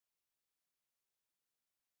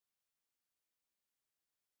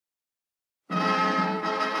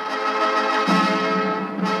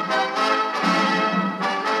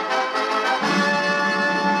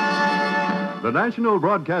The National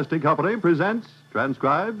Broadcasting Company presents,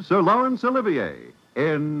 transcribes, Sir Laurence Olivier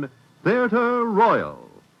in Theatre Royal.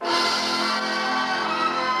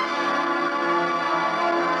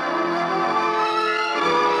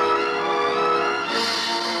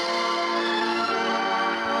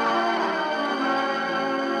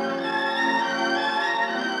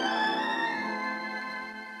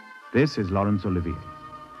 This is Laurence Olivier.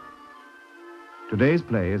 Today's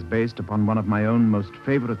play is based upon one of my own most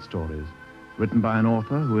favorite stories, written by an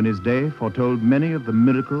author who in his day foretold many of the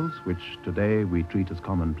miracles which today we treat as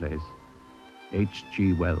commonplace,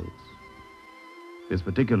 H.G. Wells. This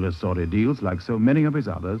particular story deals, like so many of his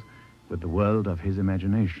others, with the world of his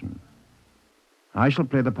imagination. I shall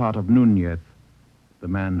play the part of Nunez, the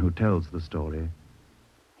man who tells the story.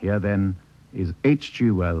 Here, then, is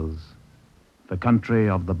H.G. Wells, The Country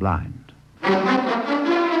of the Blind.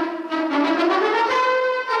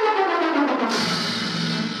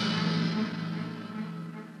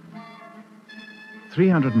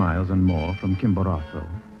 300 miles and more from Chimborazo,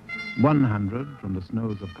 100 from the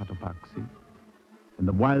snows of Cotopaxi, in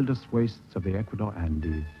the wildest wastes of the Ecuador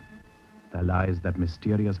Andes, there lies that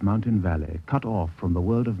mysterious mountain valley cut off from the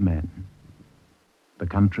world of men, the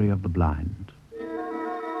country of the blind.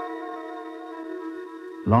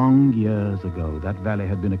 Long years ago, that valley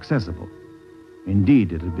had been accessible.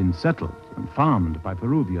 Indeed, it had been settled and farmed by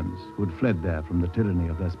Peruvians who had fled there from the tyranny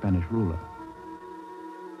of their Spanish ruler.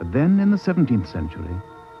 But then, in the 17th century,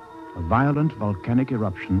 a violent volcanic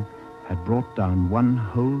eruption had brought down one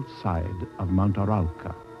whole side of Mount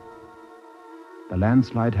Arauca. The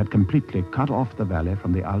landslide had completely cut off the valley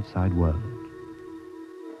from the outside world.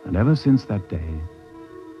 And ever since that day,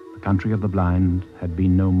 the country of the blind had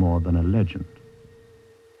been no more than a legend.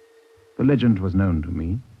 The legend was known to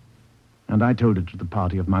me, and I told it to the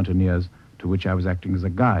party of mountaineers to which I was acting as a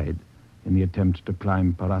guide in the attempt to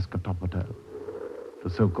climb Parascatopotel, the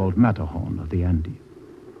so-called Matterhorn of the Andes.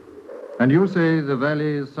 And you say the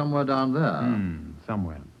valley is somewhere down there?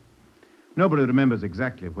 Somewhere. Nobody remembers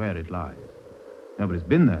exactly where it lies. Nobody's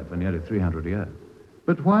been there for nearly 300 years.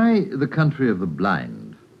 But why the country of the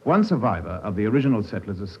blind? One survivor of the original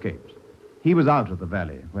settlers escaped. He was out of the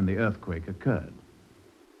valley when the earthquake occurred.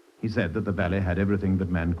 He said that the valley had everything that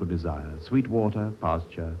man could desire: sweet water,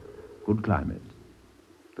 pasture, good climate.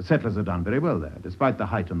 The settlers had done very well there, despite the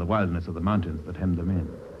height and the wildness of the mountains that hemmed them in.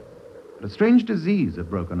 But a strange disease had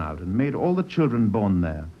broken out and made all the children born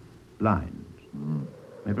there blind.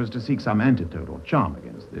 It was to seek some antidote or charm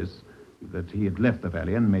against this that he had left the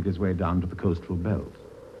valley and made his way down to the coastal belt.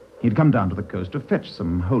 He'd come down to the coast to fetch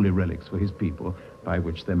some holy relics for his people by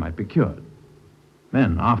which they might be cured.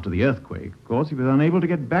 Then, after the earthquake, of course, he was unable to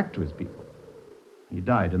get back to his people. He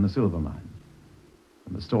died in the silver mine.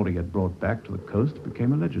 And the story he had brought back to the coast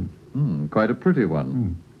became a legend. Quite a pretty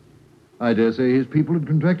one. I dare say his people had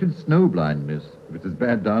contracted snow blindness, if it's as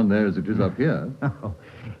bad down there as it is up here. Oh,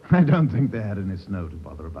 I don't think they had any snow to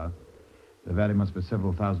bother about. The valley must be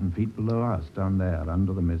several thousand feet below us, down there,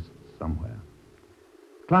 under the mist, somewhere.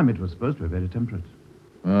 Climate was supposed to be very temperate.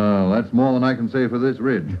 Oh, that's more than I can say for this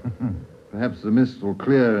ridge. Perhaps the mist will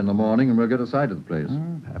clear in the morning and we'll get a sight of the place.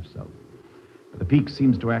 Perhaps so. But the peak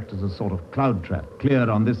seems to act as a sort of cloud trap, clear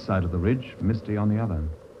on this side of the ridge, misty on the other.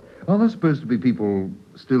 Are there supposed to be people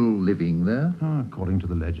still living there? According to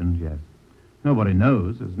the legend, yes. Nobody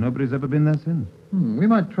knows, as nobody's ever been there since. We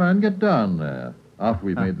might try and get down there after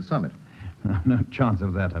we've made the summit. No chance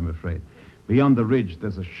of that, I'm afraid. Beyond the ridge,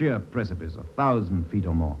 there's a sheer precipice, 1,000 feet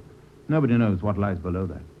or more. Nobody knows what lies below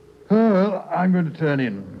that. Oh, well, I'm going to turn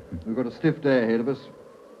in. We've got a stiff day ahead of us.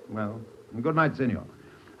 Well, good night, senor.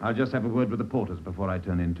 I'll just have a word with the porters before I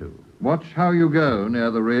turn in, too. Watch how you go near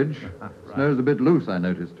the ridge. Right. Snow's a bit loose, I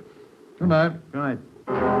noticed. Good night. Good night.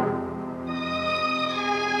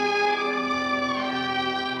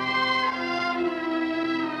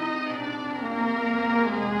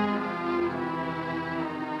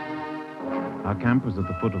 Our camp was at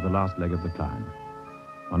the foot of the last leg of the climb,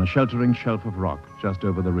 on a sheltering shelf of rock just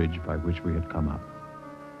over the ridge by which we had come up.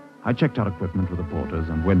 I checked our equipment with the porters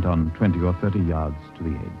and went on 20 or 30 yards to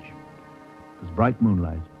the edge. It was bright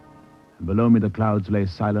moonlight, and below me the clouds lay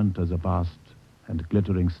silent as a vast and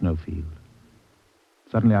glittering snowfield.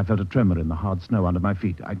 Suddenly I felt a tremor in the hard snow under my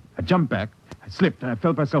feet. I jumped back, I slipped, and I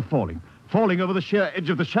felt myself falling over the sheer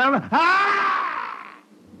edge of the shelf. Ah!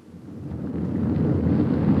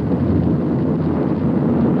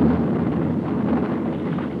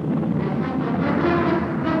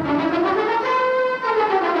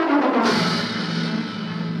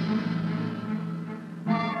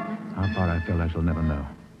 I shall never know.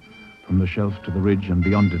 From the shelf to the ridge and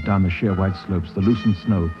beyond it, down the sheer white slopes, the loosened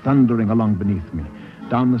snow thundering along beneath me,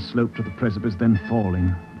 down the slope to the precipice, then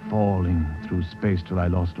falling through space till I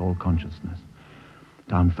lost all consciousness.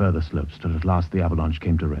 Down further slopes till at last the avalanche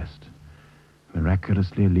came to rest,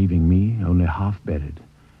 miraculously leaving me only half buried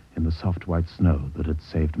in the soft white snow that had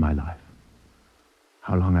saved my life.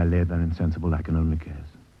 How long I lay there insensible, I can only guess.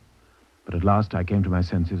 But at last I came to my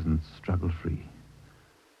senses and struggled free.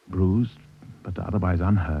 Bruised, but otherwise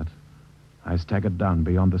unhurt, I staggered down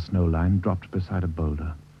beyond the snow line, dropped beside a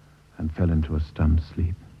boulder, and fell into a stunned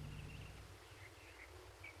sleep.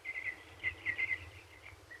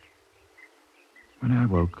 When I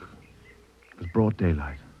awoke, it was broad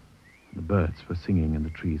daylight, and the birds were singing in the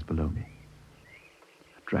trees below me.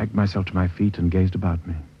 I dragged myself to my feet and gazed about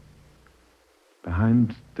me.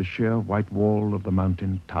 Behind the sheer white wall of the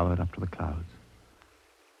mountain towered up to the clouds.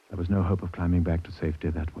 There was no hope of climbing back to safety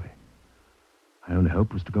that way. My only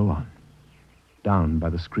hope was to go on, down by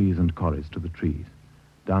the screes and corries to the trees,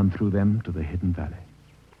 down through them to the hidden valley.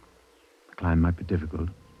 The climb might be difficult,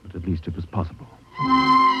 but at least it was possible.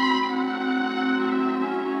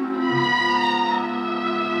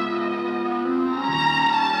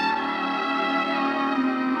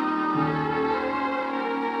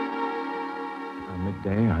 By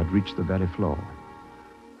midday, I had reached the valley floor.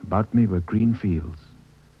 About me were green fields,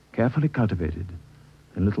 carefully cultivated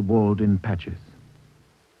in little walled-in patches.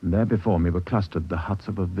 And there before me were clustered the huts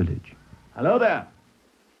of a village. Hello there!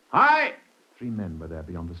 Hi! 3 men were there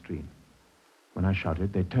beyond the stream. When I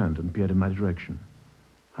shouted, they turned and peered in my direction.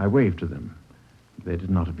 I waved to them. They did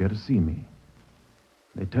not appear to see me.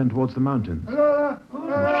 They turned towards the mountains and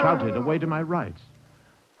shouted away to my right.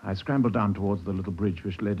 I scrambled down towards the little bridge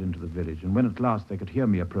which led into the village, and when at last they could hear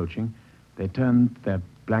me approaching, they turned their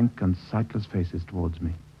blank and sightless faces towards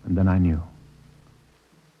me. And then I knew.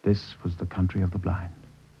 This was the country of the blind.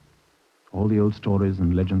 All the old stories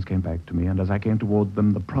and legends came back to me, and as I came toward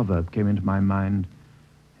them, the proverb came into my mind: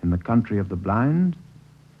 in the country of the blind,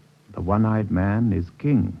 the one-eyed man is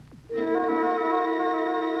king.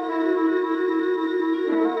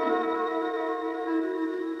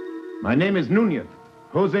 My name is Núñez,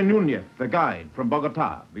 Jose Núñez, the guide from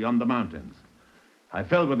Bogota, beyond the mountains. I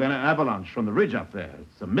fell within an avalanche from the ridge up there.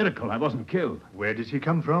 It's a miracle I wasn't killed. Where does he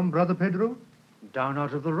come from, Brother Pedro? Down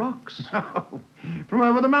out of the rocks. From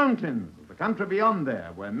over the mountains, the country beyond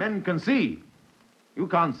there, where men can see. You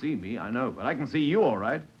can't see me, I know, but I can see you all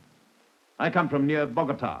right. I come from near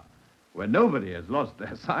Bogota, where nobody has lost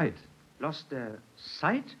their sight. Lost their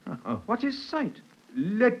sight? What is sight?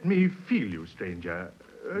 Let me feel you, stranger.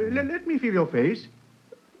 Let me feel your face.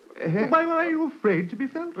 Why are you afraid to be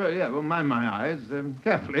felt? Well, mind my eyes,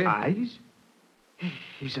 carefully. Eyes?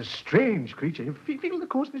 He's a strange creature. Feel the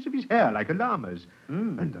coarseness of his hair, like a llama's,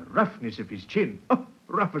 and the roughness of his chin. Oh,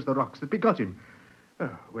 rough as the rocks that begot him.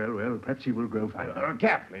 Oh, well, perhaps he will grow finer.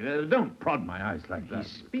 Carefully, don't prod my eyes like that. He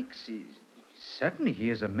speaks. Certainly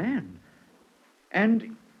he is a man.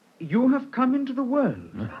 And you have come into the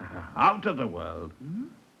world. Out of the world?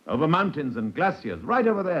 Over mountains and glaciers, right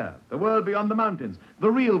over there. The world beyond the mountains.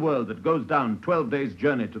 The real world that goes down 12 days'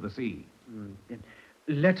 journey to the sea.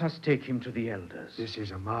 Let us take him to the elders. This is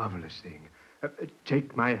a marvelous thing.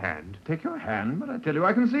 Take my hand. Take your hand, but I tell you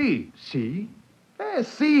I can see. See? Yes,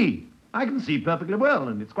 see. I can see perfectly well,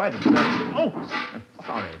 and it's quite a... Oh,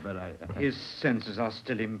 sorry, but I... His senses are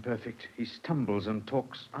still imperfect. He stumbles and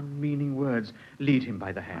talks unmeaning words. Lead him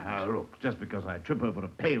by the hand. Look, just because I trip over a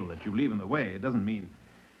pail that you leave in the way, it doesn't mean...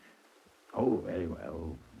 Oh, very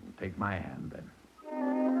well. Take my hand, then.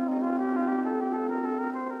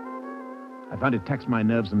 I found it taxed my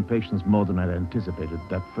nerves and patience more than I'd anticipated,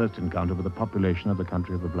 that first encounter with the population of the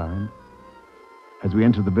country of the blind. As we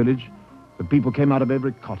entered the village, the people came out of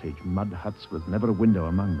every cottage, mud huts with never a window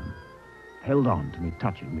among them, held on to me,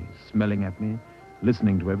 touching me, smelling at me,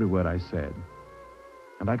 listening to every word I said.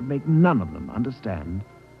 And I could make none of them understand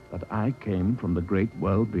that I came from the great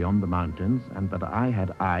world beyond the mountains and that I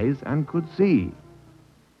had eyes and could see.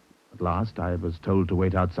 At last, I was told to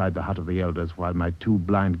wait outside the hut of the elders while my 2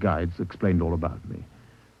 blind guides explained all about me.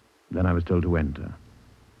 Then I was told to enter.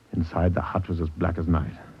 Inside, the hut was as black as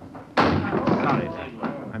night. Sorry.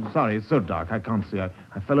 I'm sorry. It's so dark. I can't see. I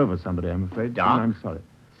fell over somebody, I'm afraid. Dark? I'm sorry.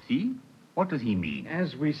 See? What does he mean?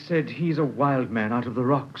 As we said, he's a wild man out of the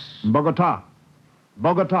rocks. Bogota.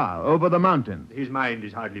 Bogota, over the mountains. His mind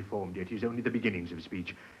is hardly formed yet. He's only the beginnings of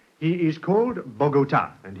speech. He is called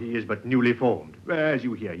Bogota, and he is but newly formed. As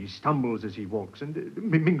you hear, he stumbles as he walks and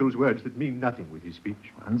mingles words that mean nothing with his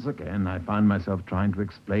speech. Once again, I found myself trying to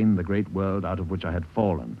explain the great world out of which I had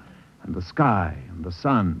fallen, and the sky, and the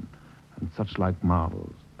sun, and such like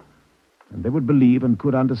marvels. And they would believe and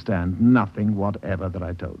could understand nothing whatever that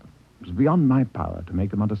I told them. It was beyond my power to make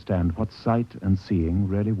them understand what sight and seeing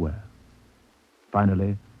really were.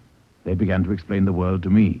 Finally, they began to explain the world to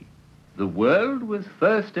me. The world was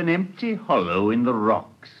first an empty hollow in the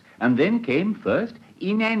rocks, and then came first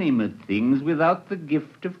inanimate things without the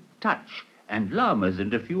gift of touch, and llamas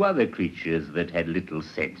and a few other creatures that had little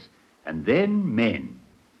sense, and then men,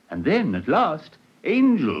 and then, at last,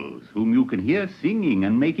 angels, whom you can hear singing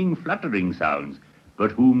and making fluttering sounds,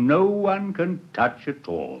 but whom no one can touch at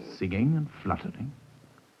all. Singing and fluttering?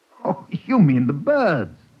 Oh, you mean the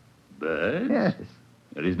birds? Birds? Yes.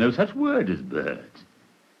 There is no such word as birds.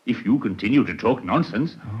 If you continue to talk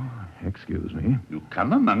nonsense, Excuse me. you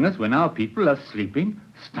come among us when our people are sleeping,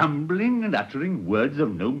 stumbling and uttering words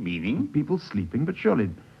of no meaning. People sleeping, but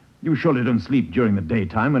you surely don't sleep during the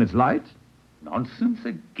daytime when it's light? Nonsense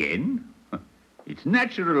again? It's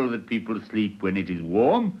natural that people sleep when it is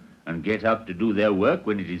warm and get up to do their work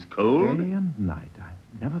when it is cold. Day and night. I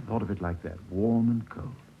never thought of it like that, warm and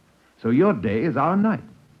cold. So your day is our night.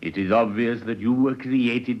 It is obvious that you were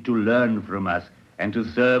created to learn from us and to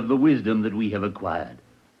serve the wisdom that we have acquired.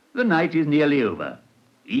 The night is nearly over.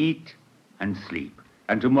 Eat and sleep.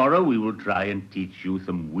 And tomorrow we will try and teach you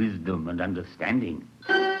some wisdom and understanding.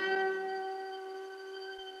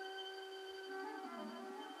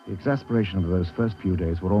 The exasperation of those first few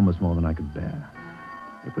days were almost more than I could bear.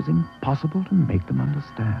 It was impossible to make them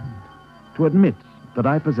understand, to admit that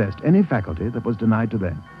I possessed any faculty that was denied to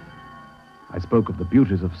them. I spoke of the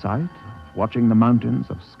beauties of sight, of watching the mountains,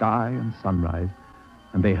 of sky and sunrise,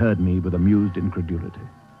 and they heard me with amused incredulity.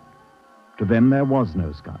 To them there was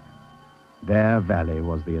no sky. Their valley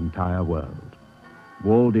was the entire world,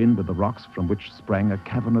 walled in with the rocks from which sprang a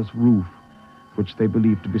cavernous roof, which they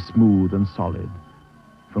believed to be smooth and solid,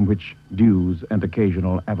 from which dews and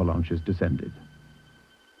occasional avalanches descended.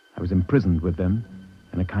 I was imprisoned with them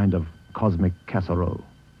in a kind of cosmic casserole.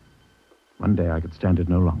 One day I could stand it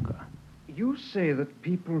no longer. You say that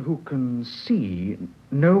people who can see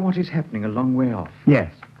know what is happening a long way off.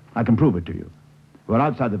 Yes, I can prove it to you. We're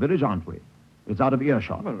outside the village, aren't we? It's out of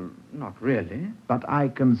earshot. Well, not really. But I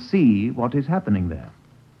can see what is happening there.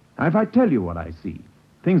 Now, if I tell you what I see,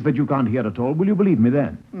 things that you can't hear at all, will you believe me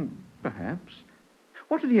then? Perhaps.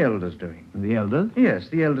 What are the elders doing? The elders? Yes,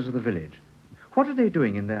 the elders of the village. What are they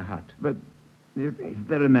doing in their hut? But if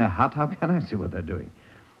they're in their hut, how can I see what they're doing?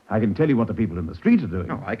 I can tell you what the people in the street are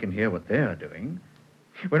doing. Oh, I can hear what they are doing.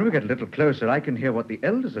 When we get a little closer, I can hear what the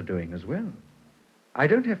elders are doing as well. I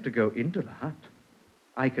don't have to go into the hut.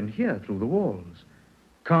 I can hear through the walls.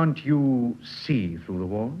 Can't you see through the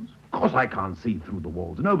walls? Of course I can't see through the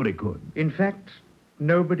walls. Nobody could. In fact,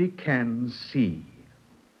 nobody can see.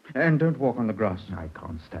 And don't walk on the grass. I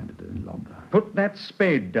can't stand it any longer. Put that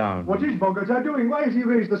spade down. What is Bogota doing? Why has he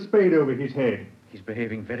raised the spade over his head? He's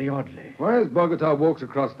behaving very oddly. Why has Bogota walked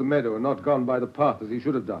across the meadow and not gone by the path as he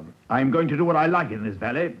should have done? I'm going to do what I like in this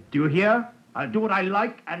valley. Do you hear? I'll do what I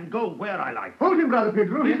like and go where I like. Hold him, Brother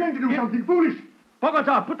Pedro. He's going to do something foolish.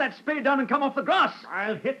 Bogota, put that spade down and come off the grass.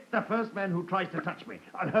 I'll hit the first man who tries to touch me.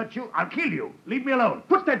 I'll hurt you. I'll kill you. Leave me alone.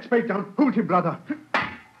 Put that spade down. Hold him, brother.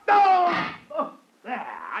 No! Oh, there.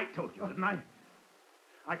 I told you, didn't I?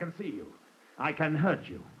 I can see you. I can hurt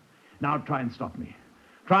you. Now try and stop me.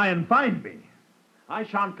 Try and find me. I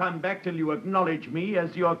shan't come back till you acknowledge me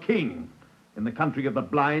as your king. In the country of the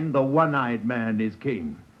blind, the one-eyed man is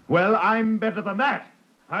king. Well, I'm better than that.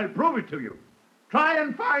 I'll prove it to you. Try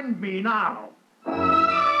and find me now.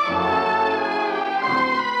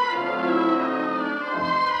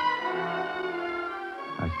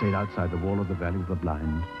 I stayed outside the wall of the Valley of the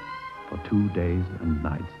Blind for 2 days and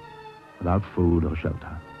nights without food or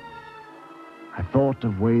shelter. I thought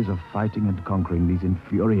of ways of fighting and conquering these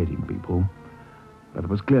infuriating people, but there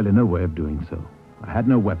was clearly no way of doing so. I had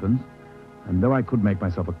no weapons, and though I could make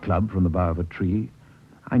myself a club from the bough of a tree,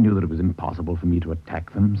 I knew that it was impossible for me to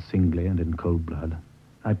attack them singly and in cold blood.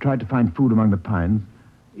 I tried to find food among the pines,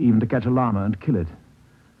 even to catch a llama and kill it,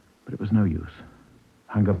 but it was no use.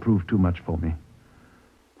 Hunger proved too much for me,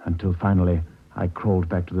 until finally I crawled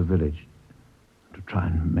back to the village to try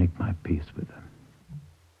and make my peace with them.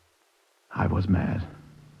 I was mad,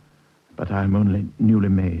 but I'm only newly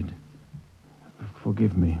made.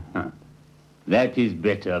 Forgive me. That is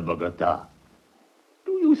better, Bogota.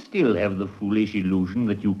 Do you still have the foolish illusion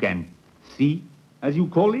that you can see, as you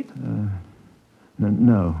call it?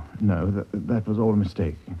 No, that was all a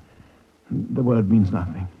mistake. The word means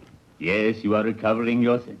nothing. Yes, you are recovering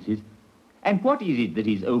your senses. And what is it that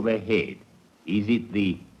is overhead? Is it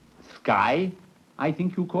the sky, I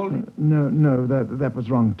think you called it? No, that was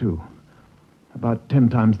wrong, too. About 10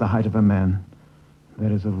 times the height of a man,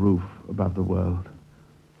 there is a roof above the world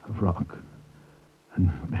of rock.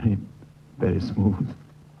 and very, very smooth.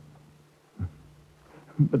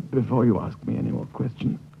 But before you ask me any more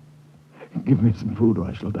questions, give me some food or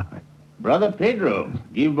I shall die. Brother Pedro,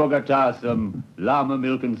 give Bogota some llama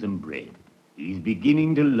milk and some bread. He's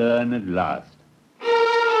beginning to learn at last.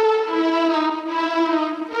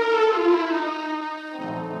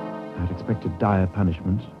 I had expected dire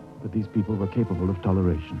punishment, but these people were capable of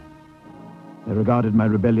toleration. They regarded my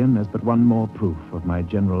rebellion as but one more proof of my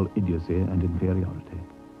general idiocy and inferiority.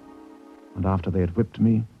 And after they had whipped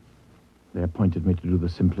me, they appointed me to do the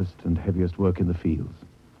simplest and heaviest work in the fields.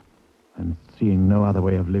 And seeing no other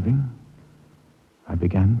way of living, I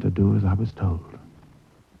began to do as I was told.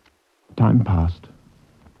 Time passed,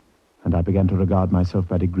 and I began to regard myself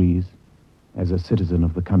by degrees as a citizen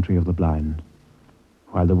of the country of the blind,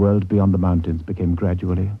 while the world beyond the mountains became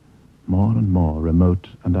gradually more and more remote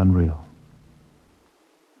and unreal.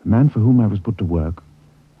 The man for whom I was put to work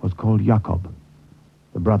was called Jacob,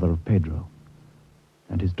 the brother of Pedro,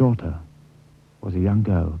 and his daughter was a young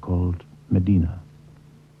girl called Medina.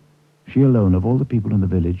 She alone, of all the people in the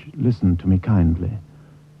village, listened to me kindly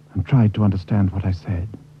and tried to understand what I said.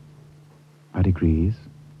 By degrees,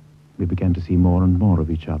 we began to see more and more of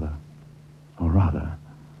each other. Or rather,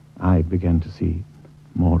 I began to see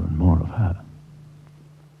more and more of her.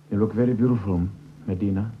 You look very beautiful,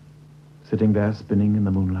 Medina, sitting there spinning in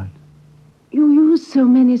the moonlight. You use so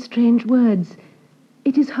many strange words.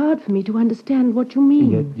 It is hard for me to understand what you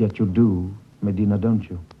mean. Yet you do, Medina, don't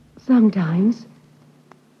you? Sometimes.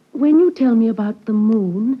 When you tell me about the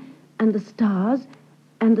moon and the stars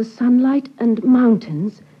and the sunlight and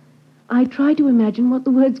mountains, I try to imagine what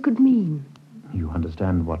the words could mean. You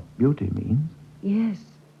understand what beauty means? Yes.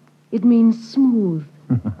 It means smooth.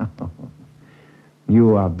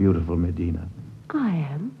 You are beautiful, Medina. I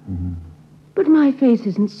am. Mm-hmm. But my face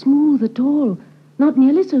isn't smooth at all. Not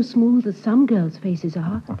nearly so smooth as some girls' faces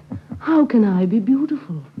are. How can I be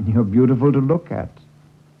beautiful? You're beautiful to look at.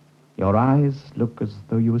 Your eyes look as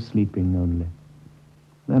though you were sleeping only.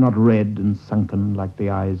 They're not red and sunken like the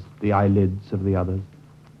eyelids of the others.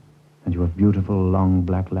 And you have beautiful, long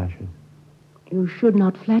black lashes. You should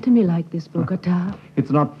not flatter me like this, Bogota. It's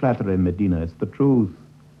not flattery, Medina. It's the truth.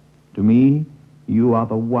 To me, you are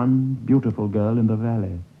the one beautiful girl in the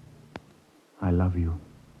valley. I love you.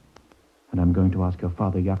 And I'm going to ask your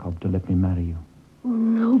father, Jacob, to let me marry you. Oh,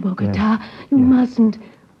 no, Bogota. Yes. You mustn't.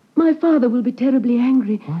 My father will be terribly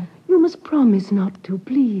angry. What? You must promise not to,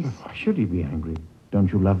 please. Why should he be angry? Don't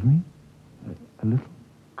you love me? A little?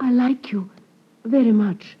 I like you very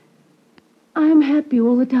much. I am happy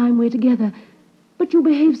all the time we're together. But you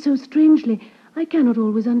behave so strangely. I cannot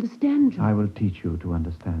always understand you. I will teach you to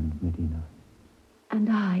understand, Medina. And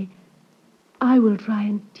I will try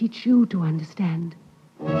and teach you to understand.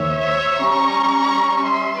 It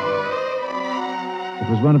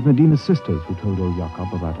was one of Medina's sisters who told old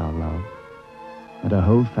Jacob about our love. And her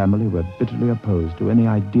whole family were bitterly opposed to any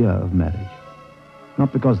idea of marriage.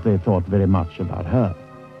 Not because they thought very much about her,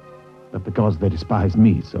 but because they despised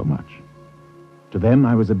me so much. To them,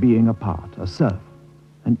 I was a being apart, a serf,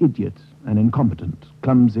 an idiot, an incompetent,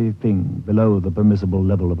 clumsy thing below the permissible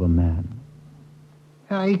level of a man.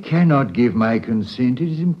 I cannot give my consent. It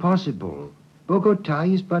is impossible. Bogota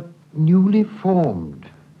is but newly formed.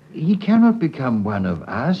 He cannot become one of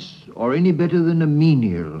us, or any better than a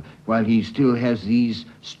menial, while he still has these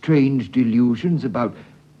strange delusions about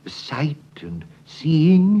sight and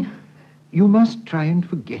seeing. You must try and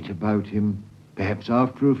forget about him. Perhaps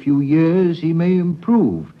after a few years he may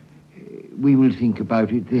improve. We will think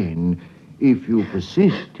about it then, if you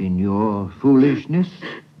persist in your foolishness.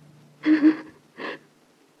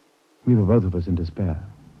 We were both of us in despair,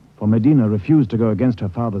 for Medina refused to go against her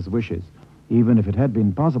father's wishes, even if it had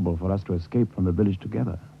been possible for us to escape from the village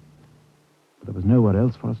together. But there was nowhere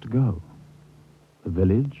else for us to go. The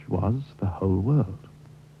village was the whole world.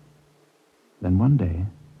 Then one day,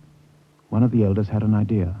 one of the elders had an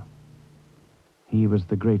idea. He was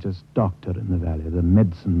the greatest doctor in the valley, the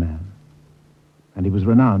medicine man. And he was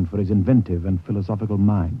renowned for his inventive and philosophical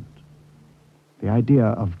mind. The idea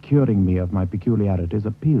of curing me of my peculiarities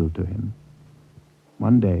appealed to him.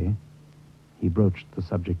 One day, he broached the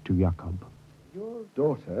subject to Jacob. Your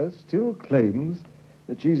daughter still claims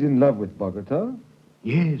that she's in love with Bogota?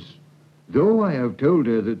 Yes, though I have told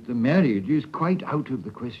her that the marriage is quite out of the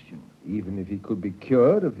question. Even if he could be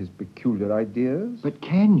cured of his peculiar ideas? But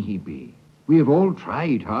can he be? We have all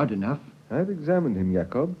tried hard enough. I've examined him,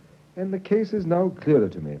 Jacob, and the case is now clearer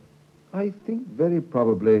to me. I think very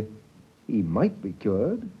probably he might be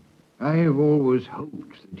cured. I have always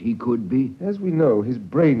hoped that he could be. As we know, his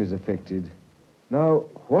brain is affected. Now,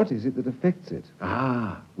 what is it that affects it?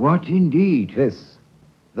 Ah, what indeed? This.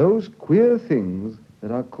 Those queer things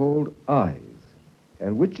that are called eyes,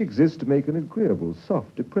 and which exist to make an agreeable,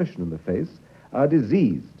 soft depression in the face, are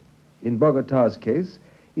diseased, in Bogotá's case,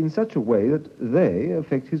 in such a way that they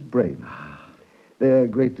affect his brain. They're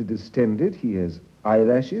greatly distended, he has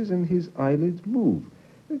eyelashes, and his eyelids move.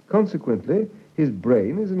 Consequently, his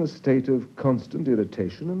brain is in a state of constant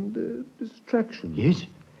irritation and distraction. Yes,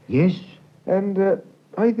 yes. And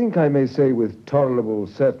I think I may say with tolerable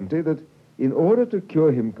certainty that in order to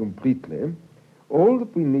cure him completely, all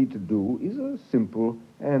that we need to do is a simple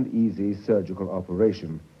and easy surgical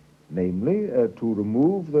operation, namely to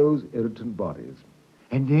remove those irritant bodies.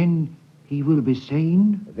 And then he will be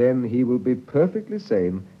sane? Then he will be perfectly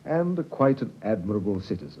sane and quite an admirable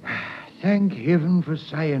citizen. Thank heaven for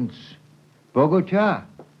science. Bogotá,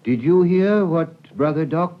 did you hear what Brother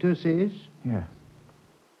Doctor says? Yes.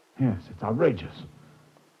 Yes, it's outrageous.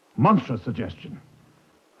 Monstrous suggestion.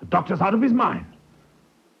 The doctor's out of his mind.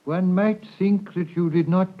 One might think that you did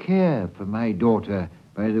not care for my daughter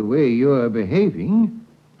by the way you are behaving.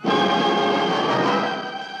 Of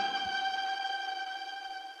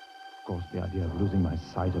course, the idea of losing my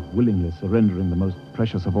sight, of willingly surrendering the most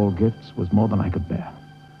precious of all gifts, was more than I could bear.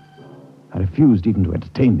 I refused even to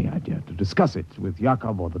entertain the idea, to discuss it with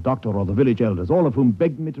Jakob or the doctor or the village elders, all of whom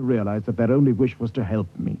begged me to realize that their only wish was to help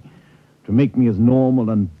me, to make me as normal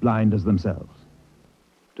and blind as themselves.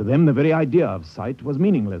 To them, the very idea of sight was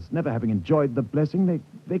meaningless. Never having enjoyed the blessing,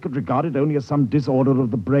 they could regard it only as some disorder of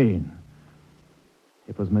the brain.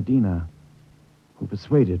 It was Medina who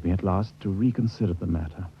persuaded me at last to reconsider the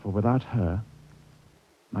matter, for without her,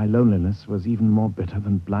 my loneliness was even more bitter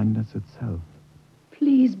than blindness itself.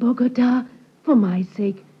 Please, Bogotá, for my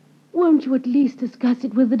sake, won't you at least discuss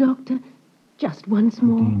it with the doctor? Just once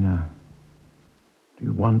more. Medina, do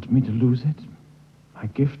you want me to lose it? My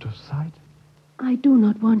gift of sight? I do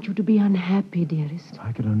not want you to be unhappy, dearest.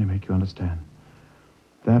 I could only make you understand.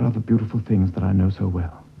 There are the beautiful things that I know so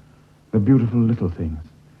well. The beautiful little things.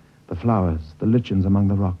 The flowers, the lichens among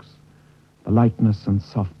the rocks. The lightness and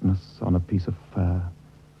softness on a piece of fur.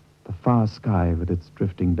 The far sky with its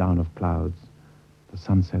drifting down of clouds. The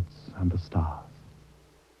sunsets and the stars.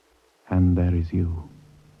 And there is you.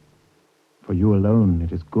 For you alone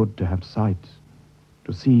it is good to have sight,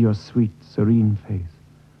 to see your sweet, serene face,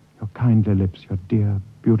 your kindly lips, your dear,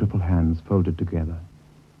 beautiful hands folded together.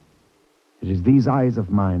 It is these eyes of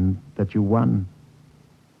mine that you won,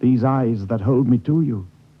 these eyes that hold me to you,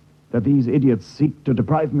 that these idiots seek to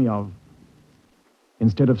deprive me of.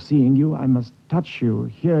 Instead of seeing you, I must touch you,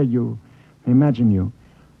 hear you, imagine you.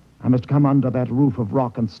 I must come under that roof of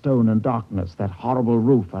rock and stone and darkness, that horrible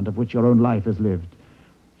roof under which your own life is lived.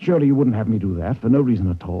 Surely you wouldn't have me do that for no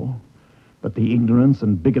reason at all, but the ignorance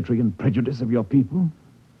and bigotry and prejudice of your people.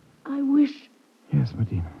 I wish... Yes,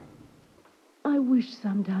 Medina. I wish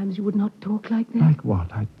sometimes you would not talk like that. Like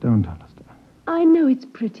what? I don't understand. I know it's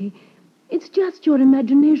pretty. It's just your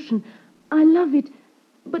imagination. I love it.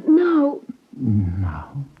 But now...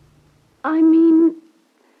 Now? I mean...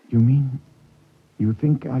 You mean you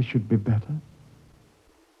think I should be better?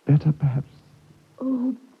 Better, perhaps?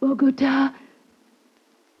 Oh, Bogotá.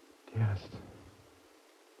 Dearest,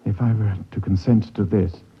 if I were to consent to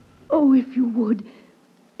this... Oh, if you would.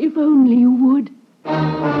 If only you would.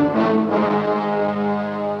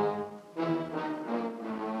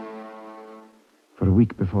 For a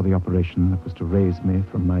week before the operation that was to raise me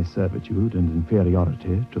from my servitude and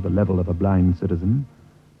inferiority to the level of a blind citizen,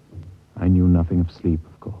 I knew nothing of sleep,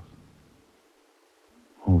 of course.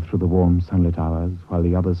 All through the warm, sunlit hours, while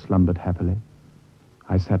the others slumbered happily,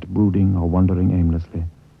 I sat brooding or wandering aimlessly,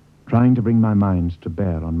 trying to bring my mind to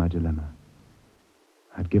bear on my dilemma.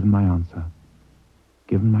 I'd given my answer,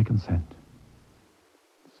 given my consent.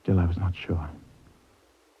 Still, I was not sure.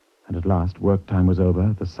 And at last, work time was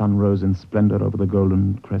over. The sun rose in splendor over the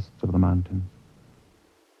golden crests of the mountains.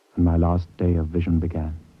 And my last day of vision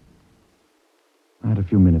began. I had a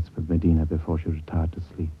few minutes with Medina before she retired to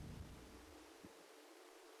sleep.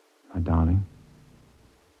 My darling,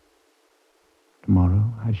 tomorrow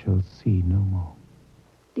I shall see no more.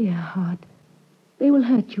 Dear heart, they will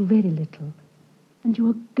hurt you very little. And you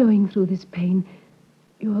are going through this pain.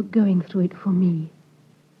 You are going through it for me.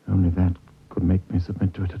 Only that could make me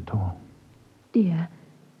submit to it at all. Dear,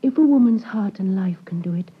 if a woman's heart and life can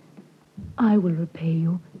do it, I will repay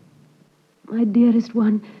you. My dearest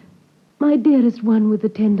one with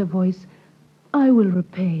the tender voice, I will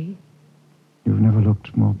repay. You've never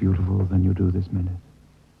looked more beautiful than you do this minute,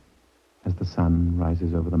 as the sun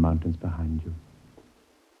rises over the mountains behind you.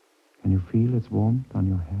 Can you feel its warmth on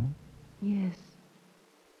your hair? Yes.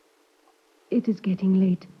 It is getting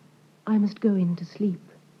late. I must go in to sleep.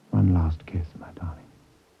 One last kiss, my darling.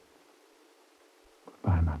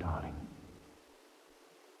 Goodbye, my darling.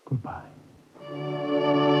 Goodbye.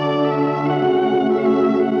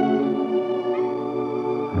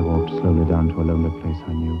 I walked slowly down to a lonely place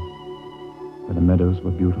I knew, where the meadows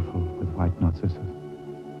were beautiful with white narcissus.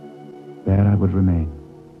 There I would remain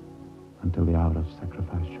until the hour of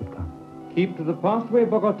sacrifice should come. Keep to the pathway,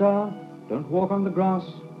 Bogota. Don't walk on the grass.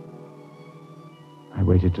 I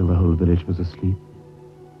waited till the whole village was asleep,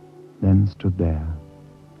 then stood there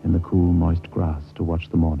in the cool, moist grass to watch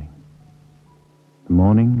the morning. The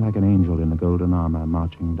morning like an angel in a golden armor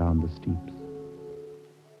marching down the steeps.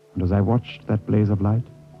 And as I watched that blaze of light,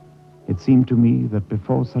 it seemed to me that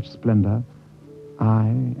before such splendor, I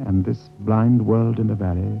and this blind world in the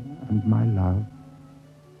valley and my love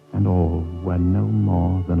and all were no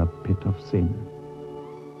more than a pit of sin.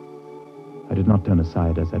 I did not turn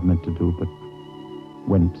aside as I'd meant to do, but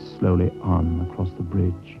went slowly on across the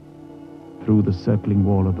bridge, through the circling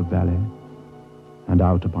wall of the valley, and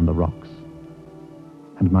out upon the rocks.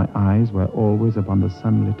 And my eyes were always upon the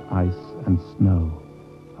sunlit ice and snow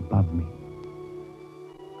above me.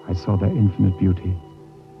 I saw their infinite beauty,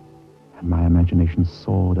 and my imagination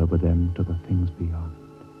soared over them to the things beyond.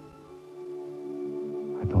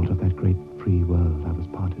 I thought of that great free world I was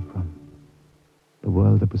parted from, the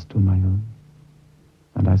world that was still my own,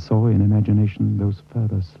 and I saw in imagination those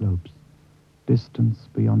further slopes, distance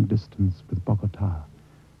beyond distance with Bogota,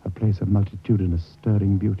 a place of multitudinous,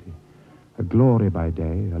 stirring beauty, a glory by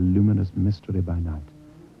day, a luminous mystery by night,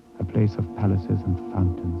 a place of palaces and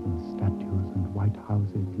fountains and statues and white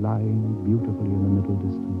houses lying beautifully in the middle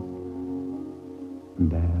distance.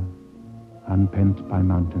 And there, unpent by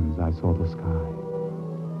mountains, I saw the sky.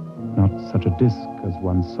 Not such a disk as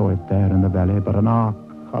one saw it there in the valley, but an arc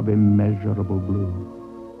of immeasurable blue,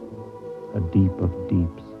 a deep of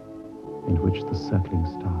deeps in which the circling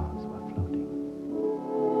stars were floating.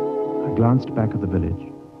 I glanced back at the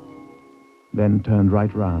village, then turned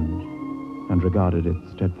right round and regarded it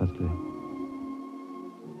steadfastly.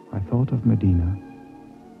 I thought of Medina,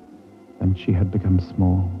 and she had become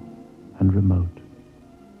small and remote.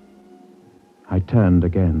 I turned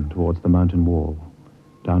again towards the mountain wall,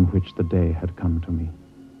 down which the day had come to me.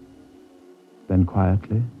 Then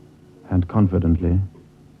quietly and confidently,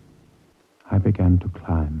 I began to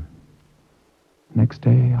climb. Next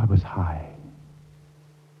day I was high,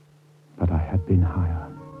 but I had been higher.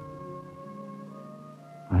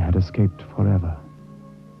 I had escaped forever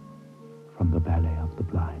from the Valley of the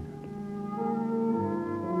Blind.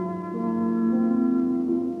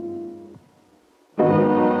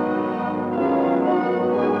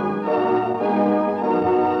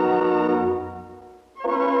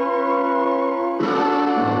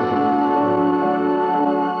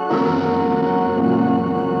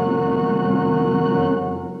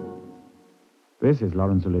 This is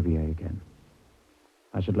Laurence Olivier again.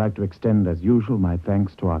 I should like to extend, as usual, my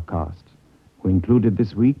thanks to our cast, who included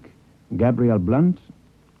this week Gabrielle Blunt,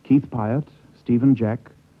 Keith Pyatt, Stephen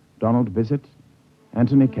Jack, Donald Bissett,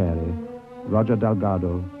 Anthony Carey, Roger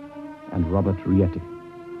Delgado, and Robert Rietti.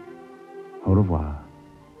 Au revoir,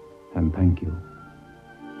 and thank you.